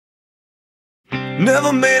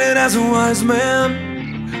Never made it as a wise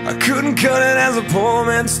man, I couldn't cut it as a poor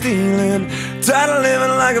man stealing. Tired of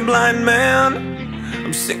living like a blind man,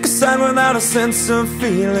 I'm sick aside without a sense of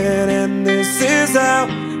feeling. And this is how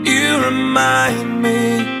you remind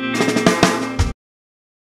me.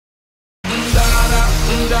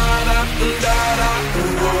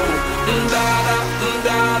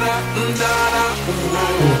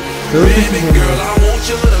 Baby girl, I want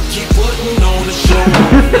you to keep putting on the show.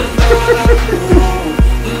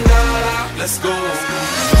 Let's go.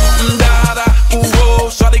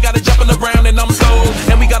 Shawty got it jumping around and I'm slow.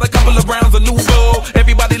 And we got a couple of rounds of nouveau.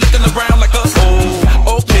 Everybody looking around like a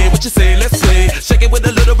oh. Okay, what you say? Let's play. Shake it with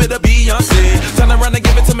a little bit of Beyonce. Turn around and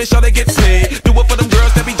give it to me, shawty get paid. Do it for them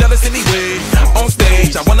girls that be jealous anyway. On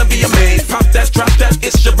stage, I wanna be amazed. Pop that, drop that,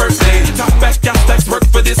 it's your birthday. Top back, got stacks, work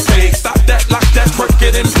for this pay. Stop that, lock that, work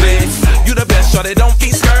it in place. You the best, shawty, don't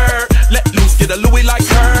be scared. Let loose, get a Louis like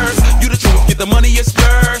hers. You the truth, get the money, it's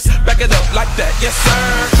yours. Back it up like that, yes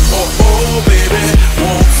sir. Oh baby,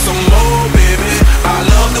 want some more baby. I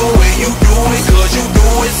love the way you do it, cause you do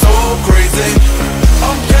it so crazy.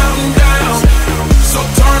 I'm counting down, so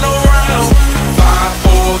turn around. 5,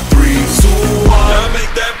 4, 3, 2, 1. Now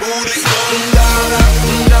make that booty go.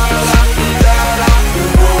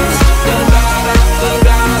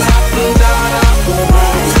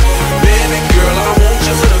 Baby girl, I want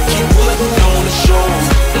you to keep putting on the show.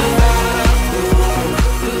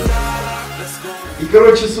 И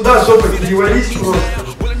короче сюда жопа перевались просто.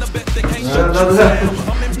 Да.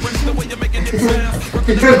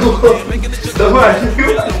 Давай.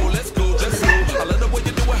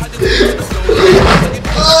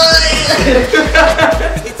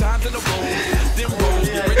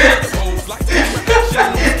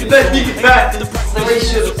 Да не играй. Давай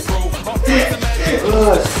еще раз.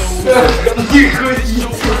 Не ходи.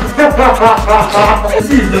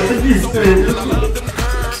 Садись, садись.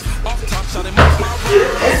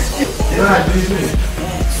 Да, держи.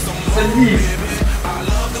 Садись.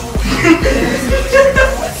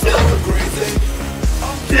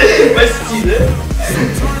 Спасти, да?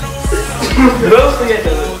 Здорово, что я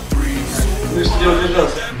это? Ну что, я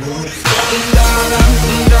удержался.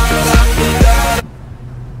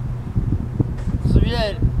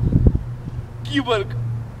 Зверь. Киборг.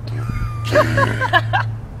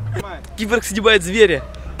 Киборг снимает зверя.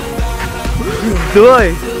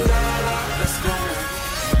 Давай.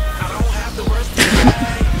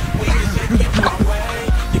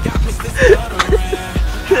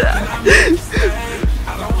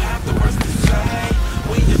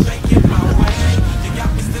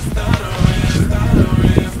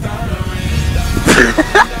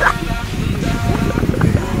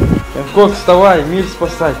 Кот, вставай, мир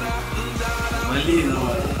спасать.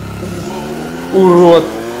 Малиновая. Урод.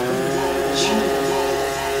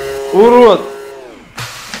 Урод.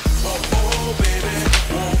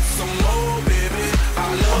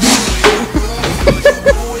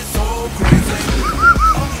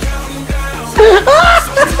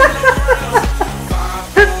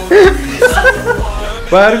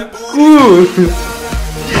 Паркур.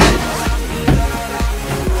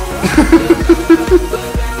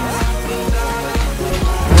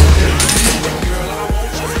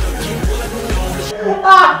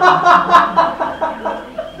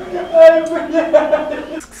 Ай, блядь.